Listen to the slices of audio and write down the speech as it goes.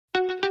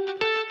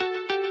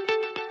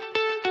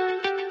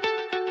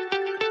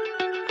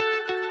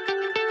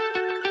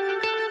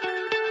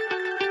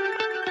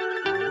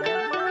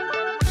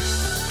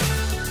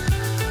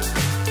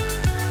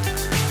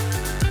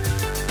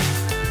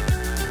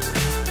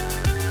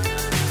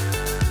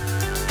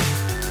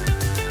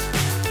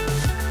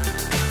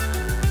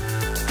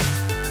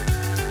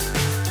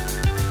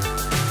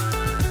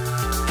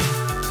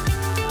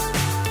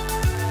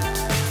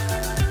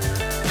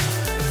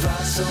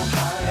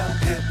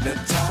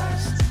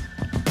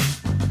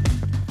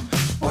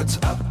What's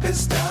up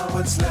is down,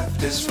 what's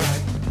left is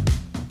right.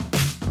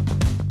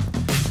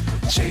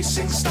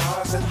 Chasing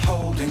stars and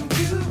holding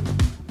you.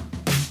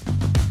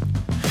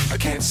 I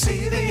can't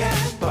see the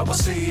end, but we'll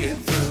see it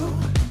through.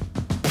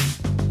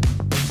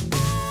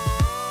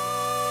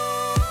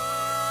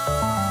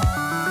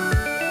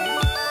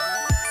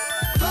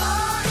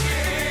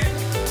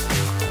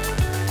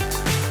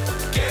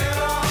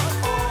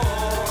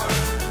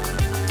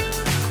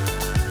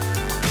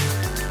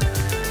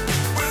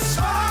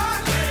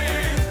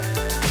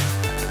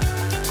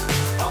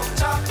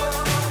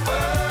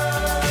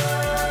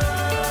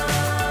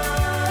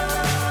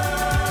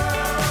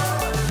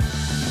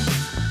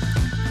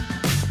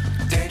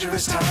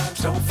 Dangerous times,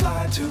 don't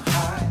fly too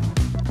high.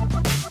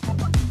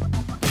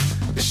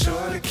 Be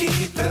sure to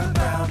keep the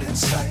ground in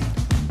sight.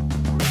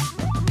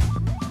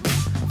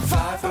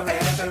 Fly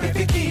forever if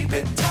you keep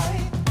it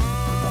tight.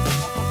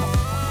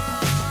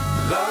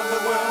 Love the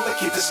world, but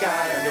keep the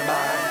sky on your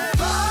mind.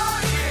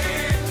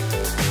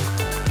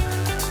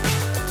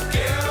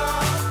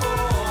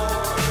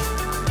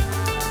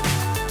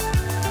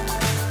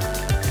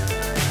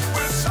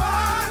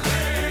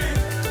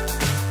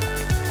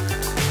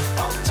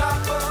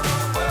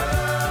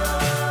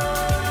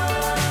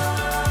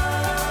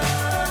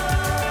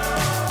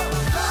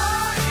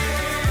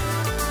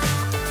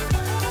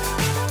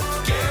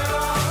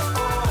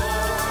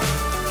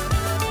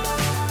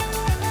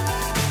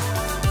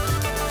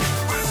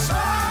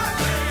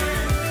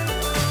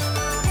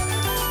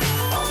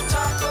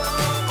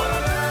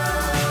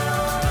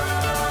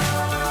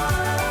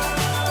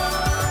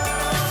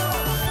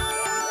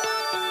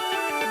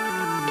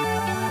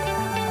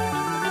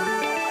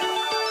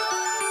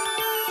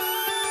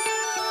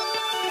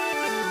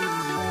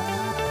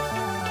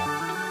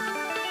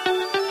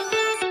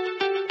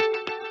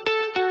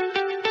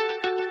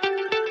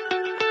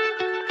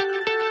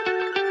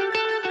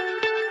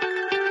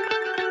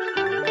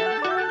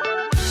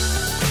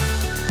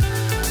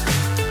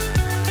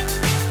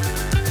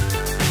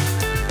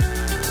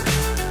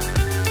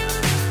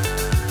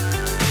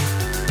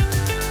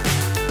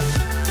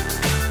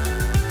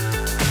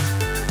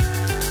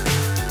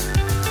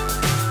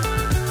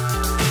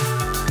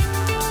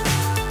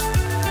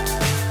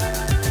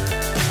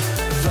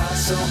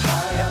 So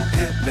high, I'm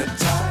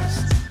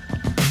hypnotized.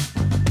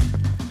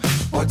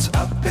 What's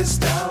up is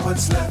down,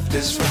 what's left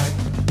is right.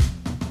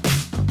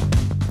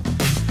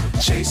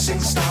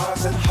 Chasing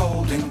stars and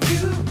holding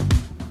you.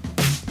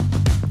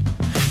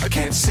 I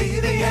can't see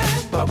the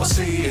end, but we'll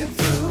see it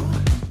through.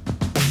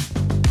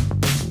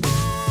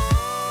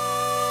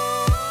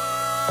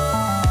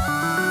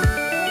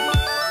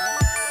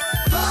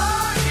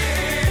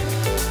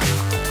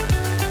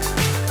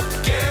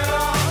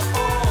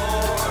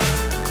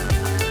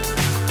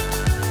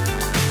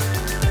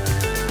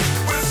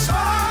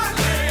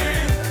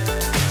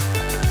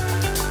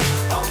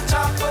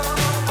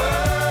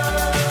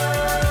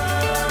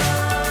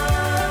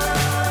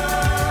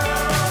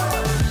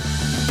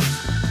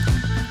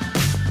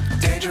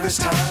 Dangerous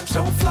times,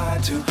 don't fly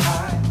too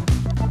high.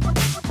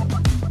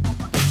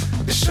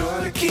 Be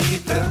sure to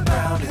keep the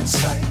ground in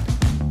sight.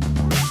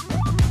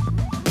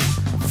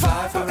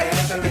 Fly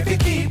forever if you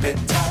keep it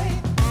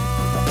tight.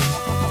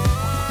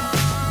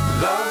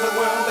 Love the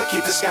world, but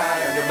keep the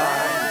sky on your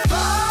mind.